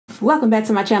Welcome back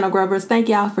to my channel, Grubbers. Thank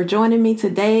y'all for joining me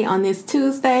today on this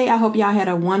Tuesday. I hope y'all had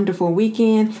a wonderful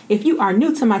weekend. If you are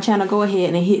new to my channel, go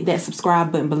ahead and hit that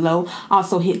subscribe button below.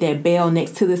 Also hit that bell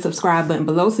next to the subscribe button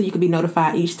below so you can be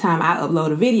notified each time I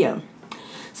upload a video.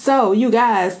 So you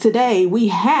guys, today we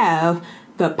have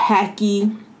the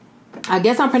Paqui, I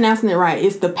guess I'm pronouncing it right.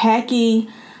 It's the Paqui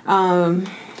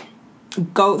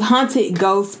Haunted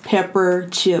Ghost Pepper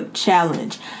Chip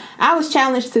Challenge. I was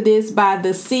challenged to this by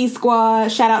the C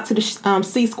Squad. Shout out to the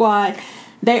C Squad.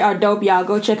 They are dope, y'all.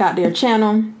 Go check out their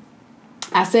channel.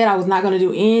 I said I was not going to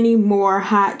do any more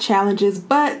hot challenges,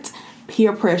 but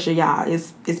peer pressure, y'all.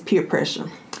 It's peer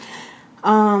pressure.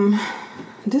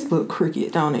 This look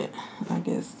crooked, don't it? I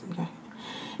guess. Okay.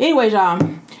 Anyways, y'all.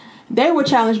 They were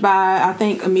challenged by, I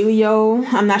think, Emilio.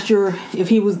 I'm not sure if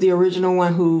he was the original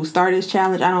one who started this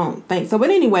challenge. I don't think so. But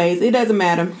anyways, it doesn't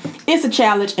matter. It's a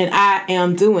challenge and I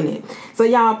am doing it. So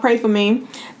y'all pray for me.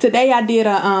 Today I did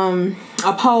a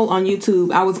poll on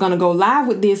YouTube. I was going to go live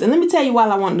with this. And let me tell you why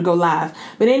I wanted to go live.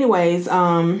 But anyways,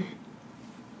 live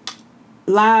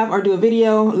or do a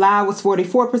video. Live was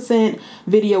 44%.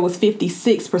 Video was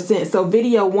 56%. So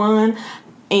video won.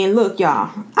 And look,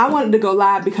 y'all, I wanted to go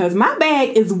live because my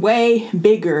bag is way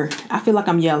bigger. I feel like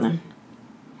I'm yelling.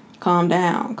 Calm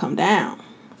down, calm down.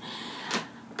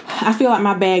 I feel like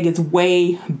my bag is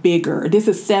way bigger. This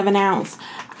is 7 ounce.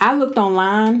 I looked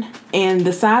online and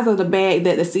the size of the bag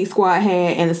that the C Squad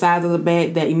had and the size of the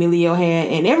bag that Emilio had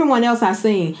and everyone else I've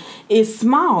seen is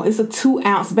small. It's a 2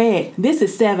 ounce bag. This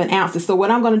is 7 ounces. So what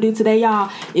I'm going to do today,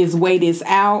 y'all, is weigh this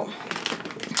out.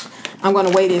 I'm going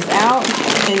to weigh this out.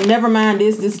 And never mind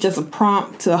this. This is just a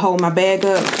prompt to hold my bag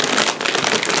up.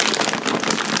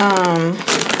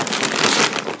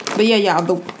 But yeah, y'all.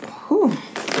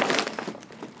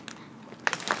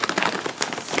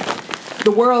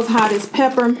 The world's hottest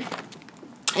pepper.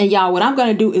 And y'all, what I'm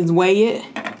going to do is weigh it.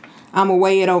 I'm going to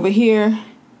weigh it over here.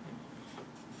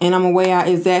 And I'm going to weigh out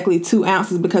exactly 2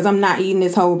 ounces because I'm not eating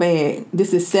this whole bag.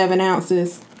 This is 7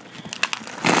 ounces.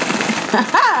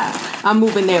 I'm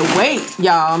moving that weight,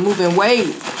 y'all. I'm moving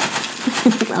weight.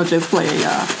 I'm just playing,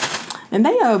 y'all. And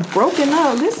they are broken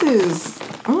up. This is,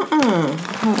 hold on,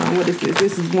 what is this?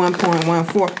 This is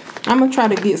 1.14. I'm going to try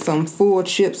to get some full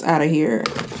chips out of here.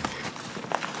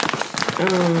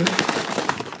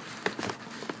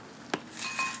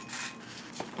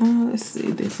 Let's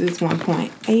see. This is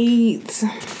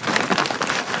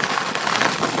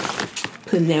 1.8.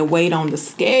 Putting that weight on the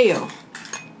scale.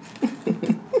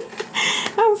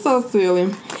 I'm so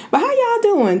silly. But how y'all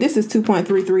doing? This is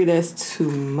 2.33. That's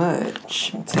too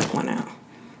much. I'll take one out.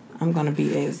 I'm going to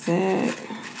be exact.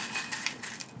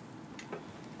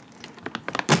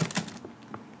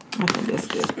 I think that's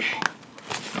good.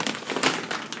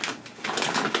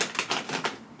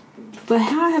 But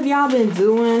how have y'all been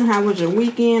doing? How was your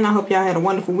weekend? I hope y'all had a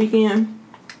wonderful weekend.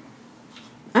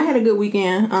 I had a good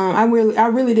weekend. I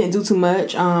really didn't do too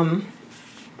much.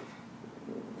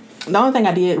 The only thing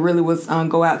I did really was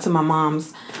go out to my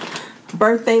mom's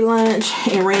birthday lunch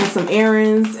and ran some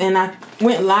errands, and I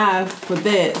went live for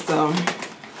that. So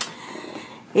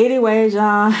anyways,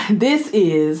 y'all, this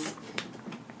is,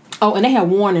 oh, and they have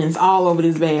warnings all over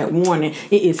this bag. Warning,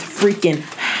 it is freaking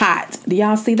hot. Do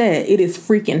y'all see that? It is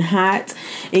freaking hot.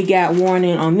 It got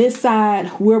warning on this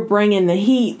side. We're bringing the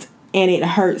heat and it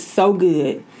hurts so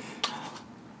good.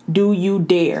 Do you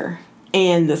dare?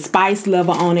 And the spice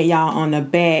level on it, y'all, on the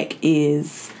back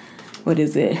is, what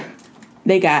is it?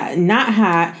 They got not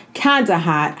hot, kinda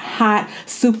hot, hot,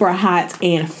 super hot,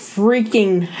 and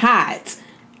freaking hot.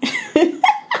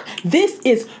 This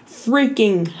is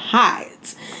freaking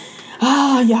hot.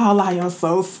 Oh, y'all, I am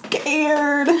so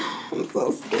scared. I'm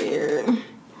so scared.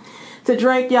 To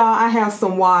drink, y'all, I have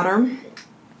some water.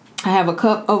 I have a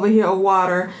cup over here of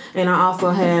water, and I also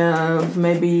have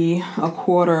maybe a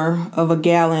quarter of a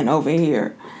gallon over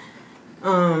here.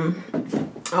 I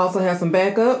also have some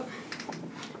backup.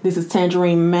 This is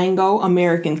tangerine mango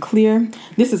American clear.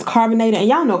 This is carbonated, and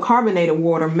y'all know carbonated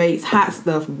water makes hot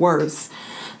stuff worse.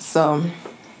 So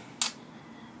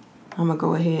I'm gonna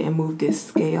go ahead and move this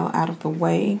scale out of the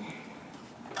way.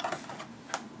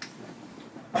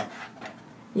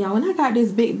 Y'all, when I got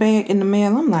this big bag in the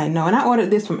mail, I'm like, no. And I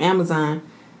ordered this from Amazon.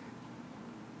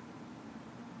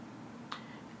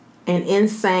 An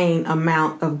insane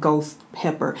amount of ghost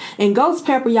pepper. And ghost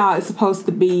pepper, y'all, is supposed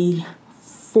to be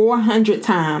 400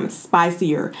 times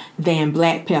spicier than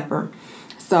black pepper.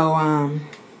 So, I'm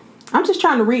just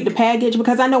trying to read the package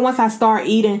because I know once I start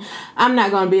eating, I'm not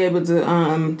going to be able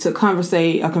to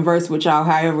converse with y'all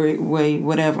however way,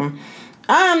 whatever.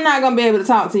 I'm not going to be able to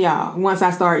talk to y'all once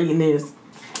I start eating this.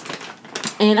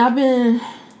 And I've been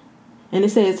And it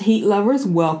says, heat lovers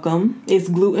welcome. It's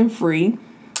gluten-free.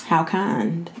 How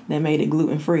kind. They made it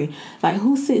gluten-free. Like,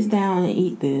 who sits down and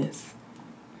eat this?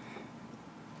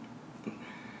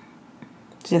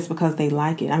 Just because they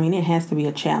like it. I mean, it has to be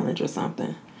a challenge or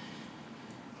something.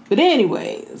 But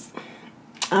anyways,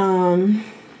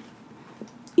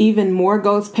 even more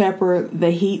ghost pepper.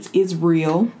 The heat is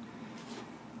real.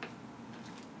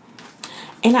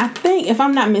 And I think, if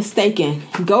I'm not mistaken,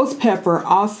 ghost pepper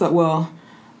also, well,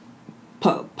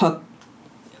 Paqui,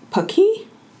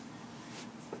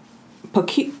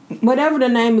 whatever the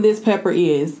name of this pepper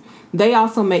is, they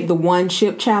also make the 1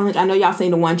 chip challenge. I know y'all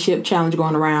seen the 1 chip challenge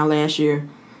going around last year.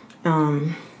 Y'all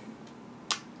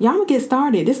gonna get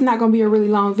started. This is not gonna be a really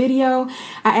long video.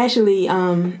 I actually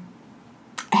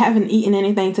haven't eaten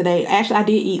anything today. Actually, I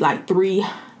did eat like 3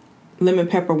 lemon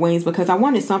pepper wings because I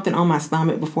wanted something on my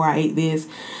stomach before I ate this,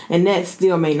 and that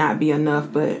still may not be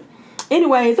enough. But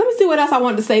anyways, let me see what else I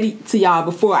wanted to say to y'all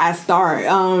before I start.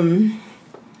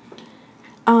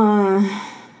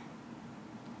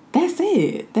 That's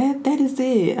it. That is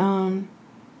it.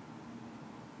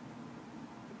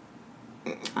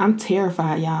 I'm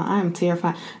terrified, y'all. I am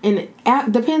terrified. And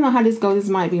depending on how this goes, this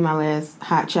might be my last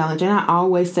hot challenge. And I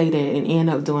always say that and end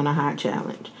up doing a hot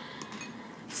challenge.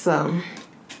 So,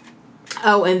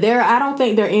 oh, and I don't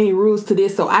think there are any rules to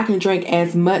this, so I can drink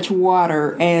as much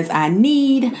water as I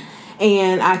need,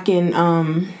 and I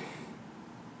can,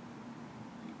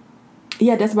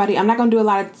 yeah, that's about it. I'm not going to do a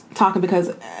lot of talking because,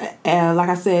 like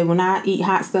I said, when I eat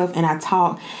hot stuff and I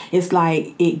talk, it's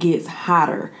like it gets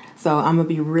hotter. So I'm going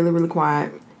to be really, really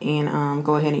quiet and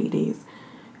go ahead and eat these.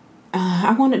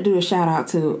 I want to do a shout out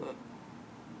to,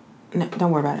 no,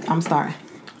 don't worry about it. I'm sorry.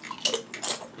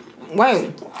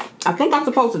 Wait, I think I'm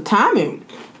supposed to time it.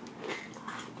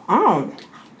 Oh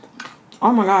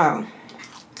my God.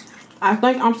 I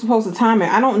think I'm supposed to time it.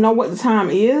 I don't know what the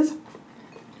time is,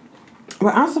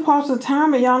 but I'm supposed to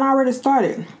time it. Y'all already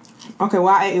started. Okay, well,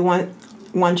 I ate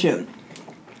one chip.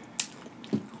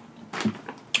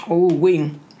 Oh,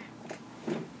 wee.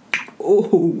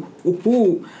 Ooh, ooh,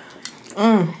 ooh.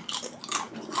 Mm.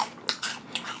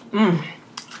 Mm.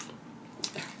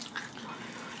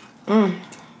 Mm.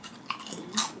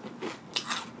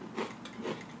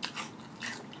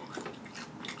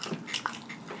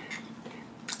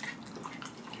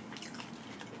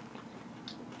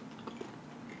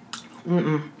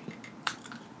 Mm-mm.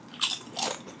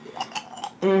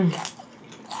 Mm.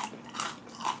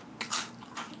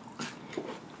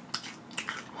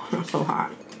 It's so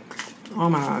hot. Oh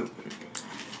my God.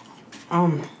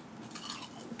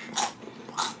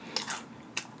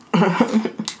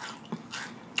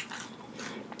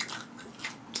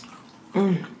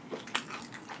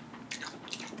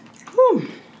 Whew.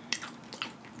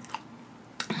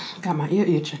 Got my ear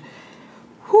itching.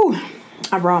 Whew.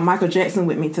 I brought Michael Jackson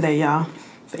with me today, y'all,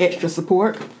 for extra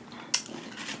support.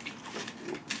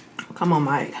 Come on,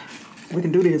 Mike. We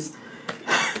can do this.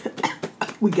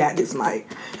 We got this, Mike.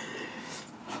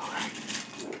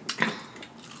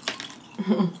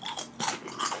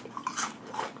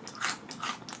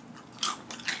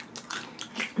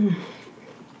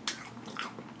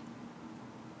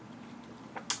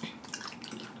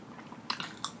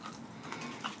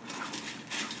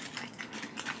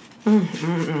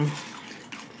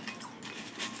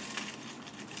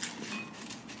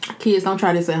 Kids, don't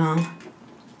try this at home.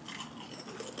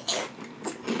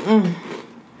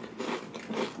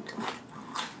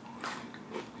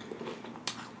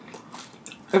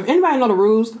 If anybody know the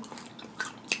rules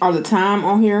or the time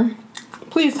on here,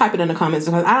 please type it in the comments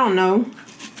because I don't know.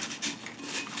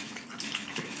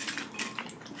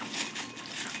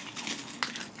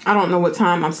 I don't know what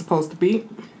time I'm supposed to be.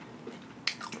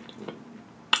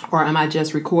 Or am I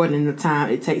just recording the time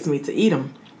it takes me to eat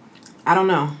them? I don't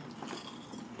know.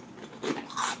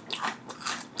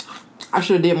 I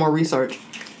should have did more research.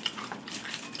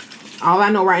 All I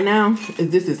know right now is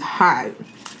this is hot.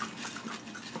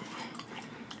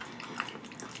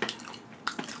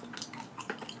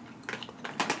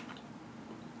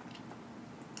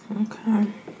 Okay.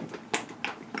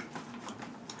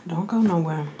 Don't go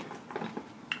nowhere.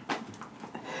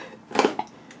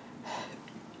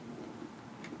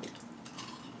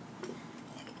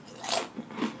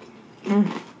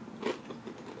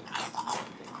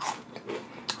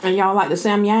 And y'all like the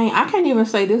samyang? I can't even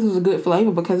say this is a good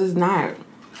flavor because it's not.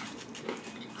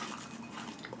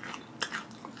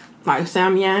 Like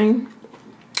samyang,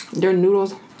 their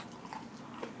noodles,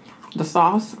 the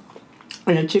sauce,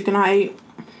 and the chicken I ate.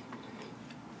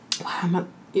 Wow, my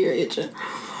ear itching.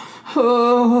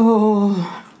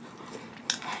 Oh.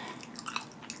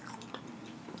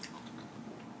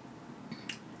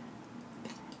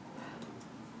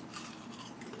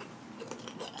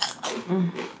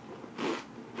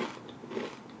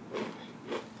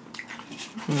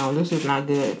 No, this is not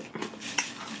good.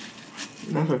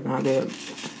 This is not good.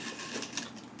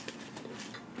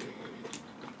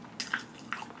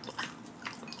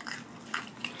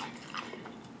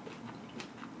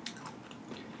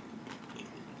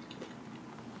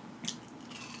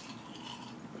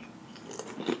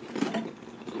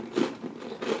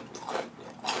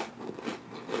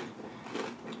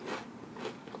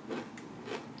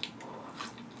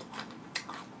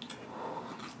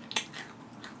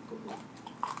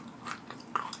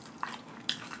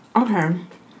 Okay.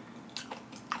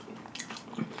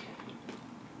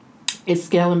 It's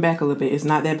scaling back a little bit. It's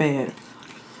not that bad.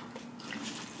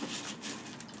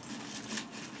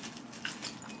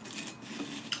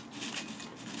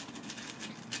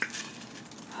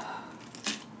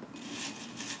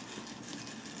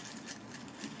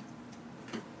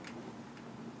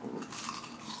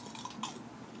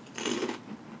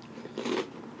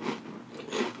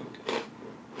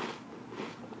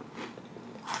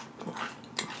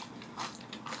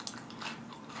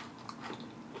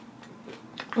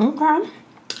 Okay.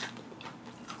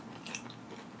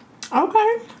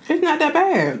 Okay. It's not that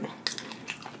bad.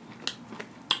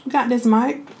 Got this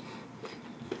mic.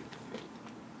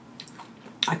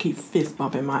 I keep fist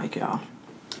bumping mic, y'all.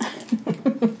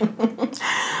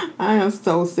 I am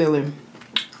so silly.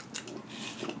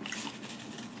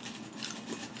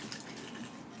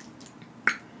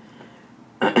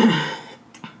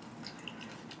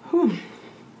 Whew.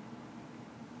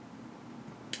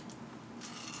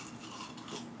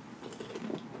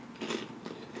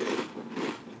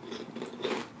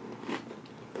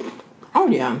 Oh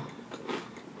yeah.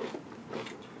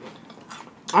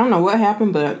 I don't know what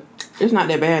happened, but it's not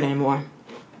that bad anymore.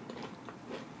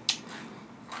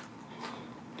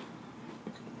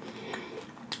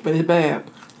 But it's bad.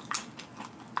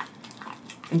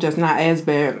 It's just not as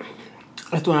bad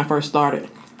as when I first started.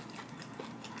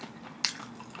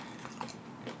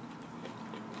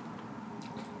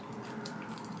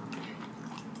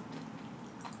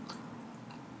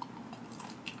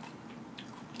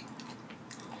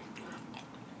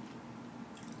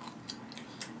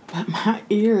 But my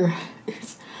ear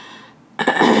is...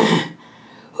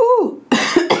 Ooh.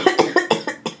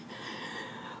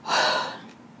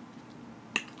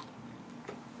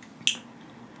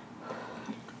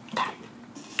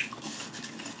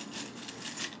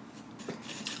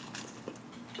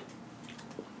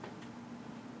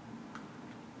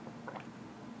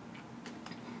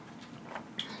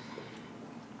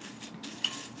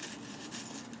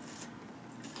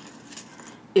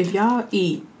 If y'all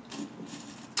eat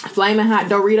Flamin' Hot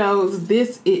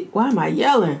Doritos, why am I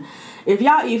yelling? If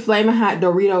y'all eat Flamin' Hot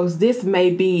Doritos, this may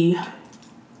be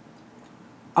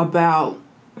about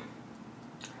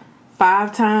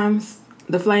 5 times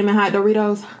the Flamin' Hot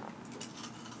Doritos.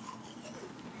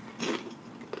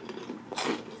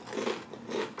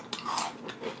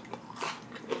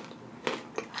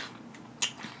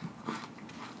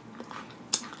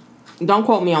 Don't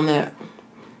quote me on that.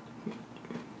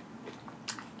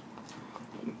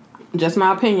 Just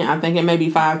my opinion. I think it may be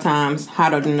 5 times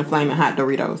hotter than the Flamin' Hot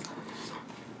Doritos.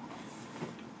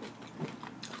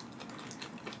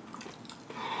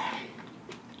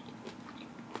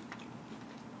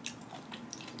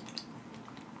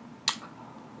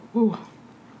 Ooh.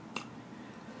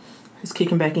 It's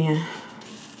kicking back in.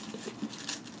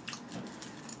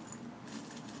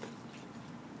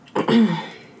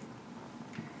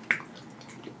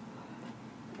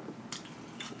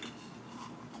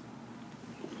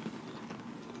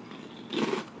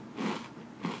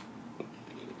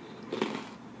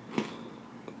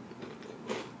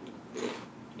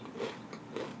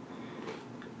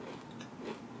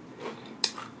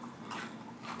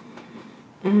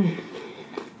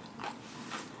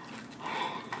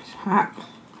 It's hot.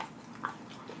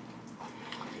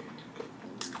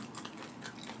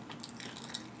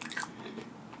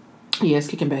 Yeah, it's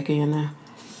kicking back in now.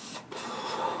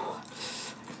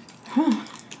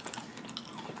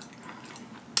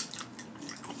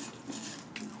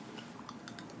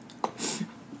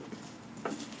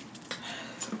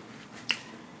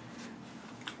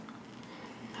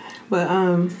 But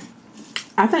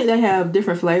I think they have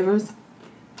different flavors.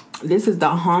 This is the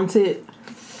haunted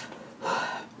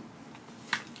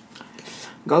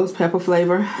ghost pepper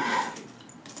flavor.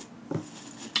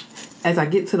 As I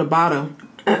get to the bottom,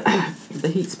 the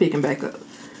heat's picking back up.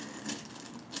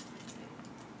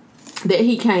 That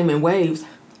heat came in waves.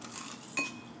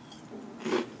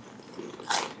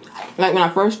 Like when I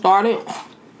first started,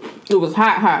 it was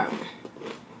hot.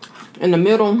 In the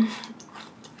middle,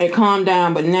 it calmed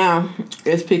down, but now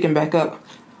it's picking back up.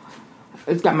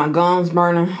 It's got my gums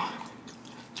burning,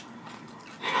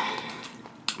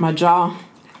 my jaw,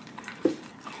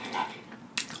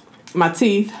 my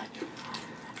teeth.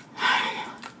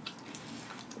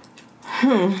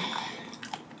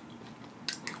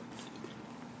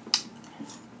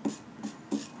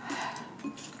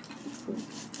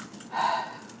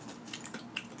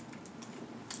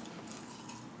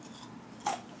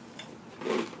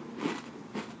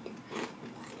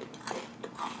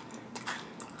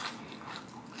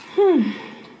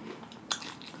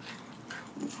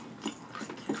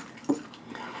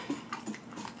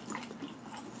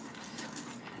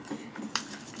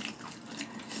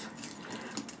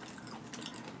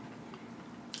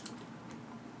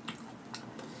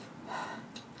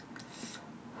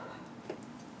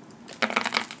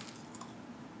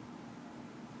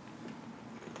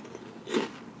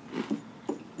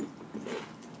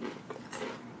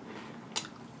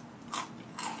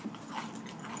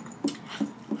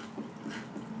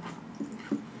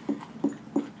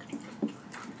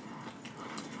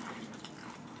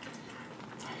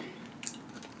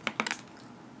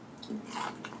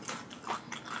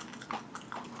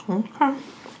 Okay.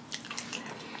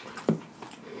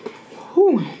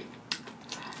 Whew.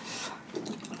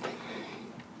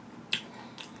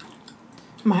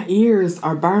 My ears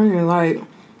are burning, like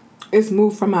it's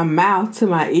moved from my mouth to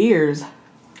my ears.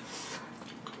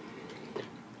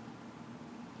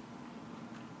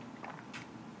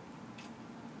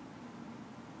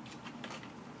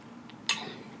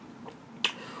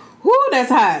 Whoo, that's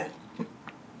hot.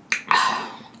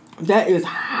 That is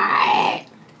hot.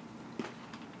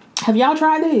 Have y'all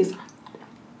tried these?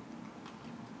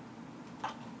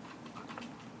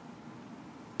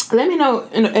 Let me know.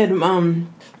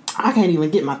 I can't even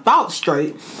get my thoughts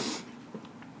straight.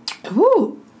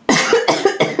 Woo.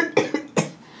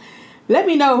 Let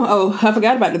me know. Oh, I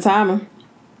forgot about the timer.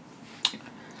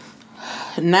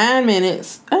 9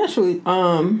 minutes. Actually,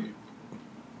 10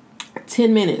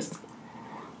 minutes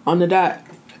on the dot.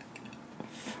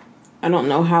 I don't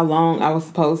know how long I was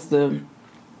supposed to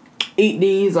eat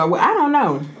these or what. I don't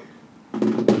know.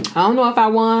 I don't know if I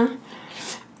won.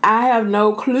 I have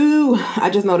no clue. I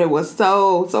just know they were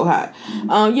so hot.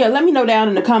 Yeah, let me know down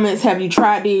in the comments. Have you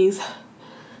tried these?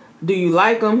 Do you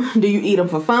like them? Do you eat them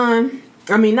for fun?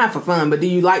 I mean, not for fun, but do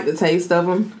you like the taste of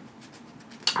them?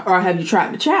 Or have you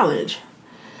tried the challenge?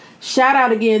 Shout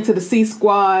out again to the C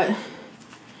Squad.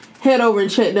 Head over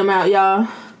and check them out, y'all.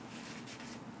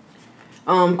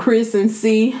 Chris and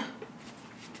C.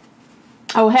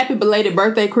 Oh, happy belated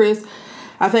birthday, Chris.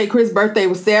 I think Chris' birthday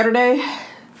was Saturday.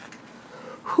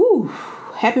 Whew.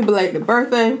 Happy belated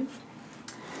birthday.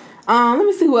 Let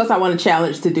me see who else I want to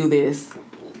challenge to do this.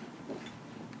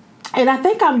 And I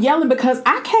think I'm yelling because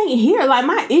I can't hear. Like,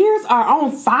 my ears are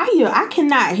on fire. I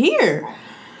cannot hear.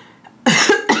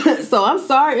 So I'm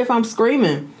sorry if I'm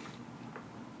screaming.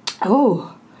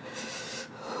 Oh.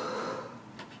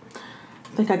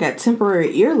 I think I got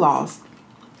temporary ear loss.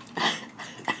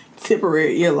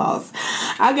 Temporary ear loss.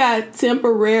 I got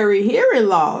temporary hearing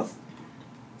loss.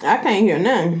 I can't hear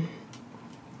nothing.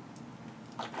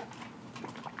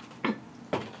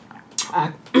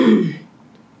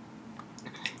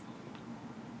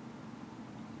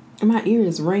 My ear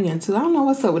is ringing too. I don't know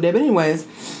what's up with that, but anyways,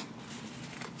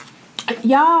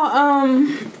 y'all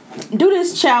do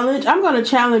this challenge. I'm gonna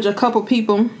challenge a couple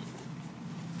people.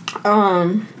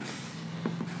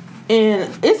 And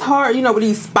it's hard, you know, with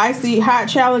these spicy hot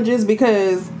challenges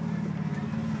because,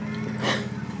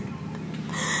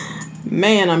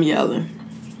 man, I'm yelling.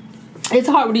 It's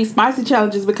hard with these spicy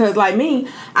challenges because, like me,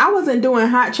 I wasn't doing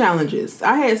hot challenges.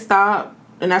 I had stopped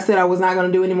and I said I was not going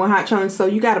to do any more hot challenges. So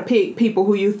you got to pick people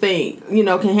who you think, you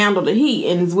know, can handle the heat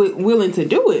and is willing to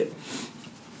do it.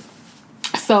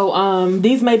 So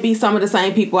these may be some of the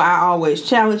same people I always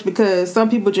challenge because some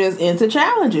people just into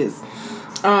challenges.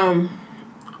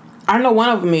 I know one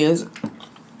of them is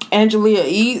Angelia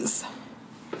Eats.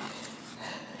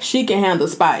 She can handle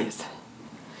spice.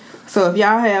 So if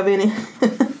y'all have any,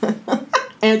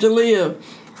 Angelia,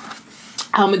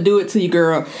 I'm going to do it to you,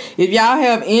 girl. If y'all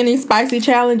have any spicy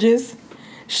challenges,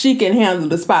 she can handle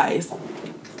the spice.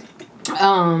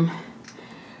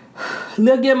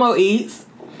 Lil Gilmo Eats.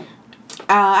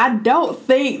 I don't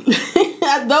think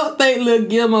Lil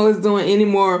Gilmo is doing any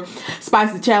more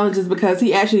spicy challenges because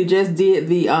he actually just did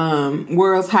the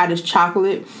world's hottest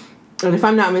chocolate. And if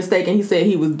I'm not mistaken, he said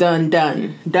he was done.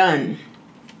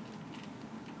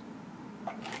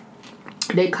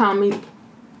 They call me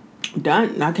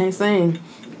done. I can't sing.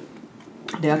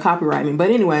 They'll copyright me. But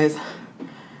anyways,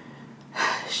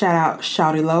 shout out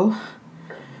Shawty Low.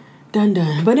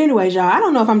 Done. But anyways, y'all, I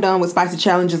don't know if I'm done with spicy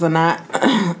challenges or not.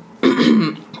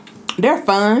 They're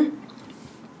fun.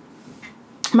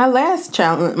 My last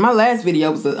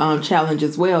video was a challenge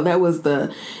as well. That was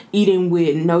the eating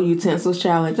with no utensils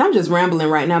challenge. I'm just rambling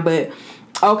right now, but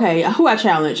okay, who I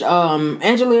challenged?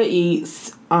 Angela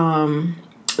eats, Lil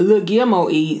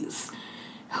Gilmo eats.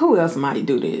 Who else might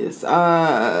do this?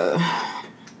 I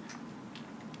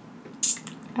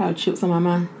have chips on my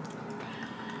mind.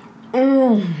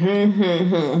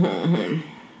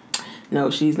 No,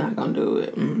 she's not gonna do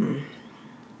it.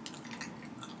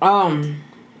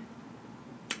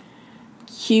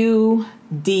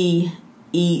 QD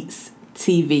Eats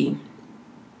TV.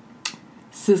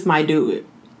 Sis might do it.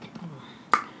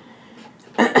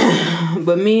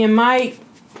 But me and Mike,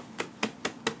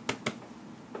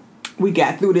 we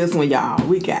got through this one, y'all.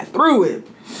 We got through it.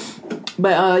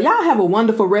 But y'all have a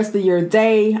wonderful rest of your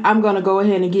day. I'm going to go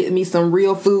ahead and get me some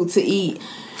real food to eat.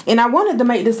 And I wanted to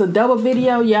make this a double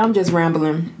video. Yeah, I'm just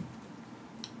rambling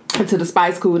until the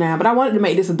spice cool down. But I wanted to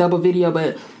make this a double video.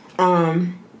 But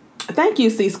thank you,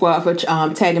 C Squad, for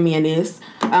tagging me in this.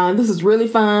 This is really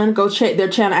fun. Go check their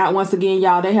channel out once again,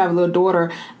 y'all. They have a little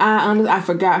daughter. I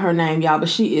forgot her name, y'all, but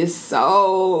she is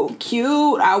so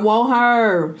cute. I want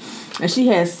her. And she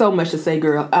has so much to say,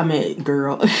 girl. I mean,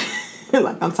 girl.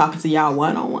 Like I'm talking to y'all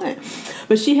one-on-one.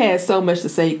 But she has so much to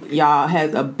say, y'all.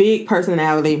 Has a big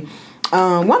personality.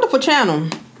 Wonderful channel.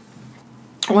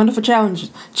 Wonderful channel.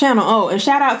 Oh, and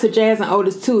shout out to Jazz and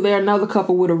Otis too. They're another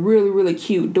couple with a really, really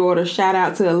cute daughter. Shout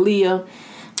out to Aaliyah.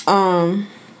 I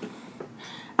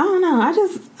don't know. I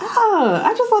just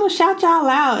want to shout y'all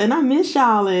out, and I miss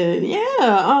y'all. And yeah,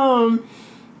 I'm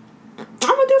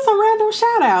gonna do some random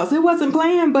shout outs. It wasn't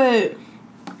planned, but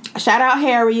shout out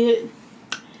Harriet.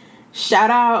 Shout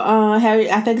out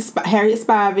Harriet. I think it's Harriet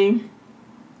Spivey.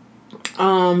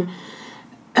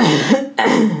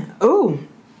 Ooh.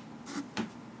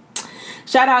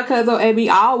 Shout out Cuzzo AB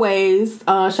always.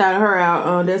 Shout her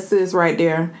out. That's sis right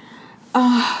there.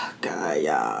 Oh God,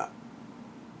 y'all.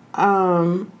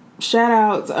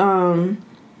 Shout out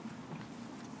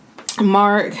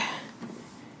Mark,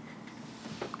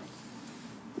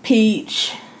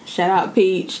 Peach. Shout out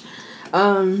Peach.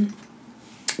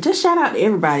 Just shout out to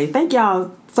everybody. Thank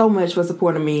y'all so much for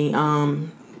supporting me.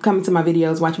 Coming to my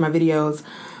videos, watching my videos.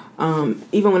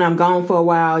 Even when I'm gone for a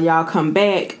while, y'all come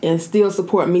back and still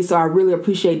support me. So I really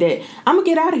appreciate that. I'm gonna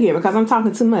get out of here because I'm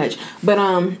talking too much. But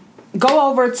go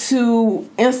over to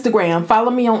Instagram. Follow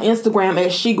me on Instagram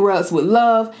at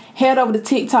SheGrubbsWithLove. Head over to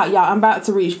TikTok, y'all. I'm about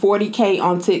to reach 40K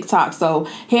on TikTok. So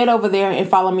head over there and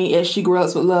follow me at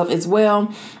SheGrubbsWithLove as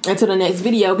well. Until the next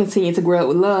video, continue to grub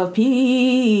with love.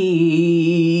 Peace.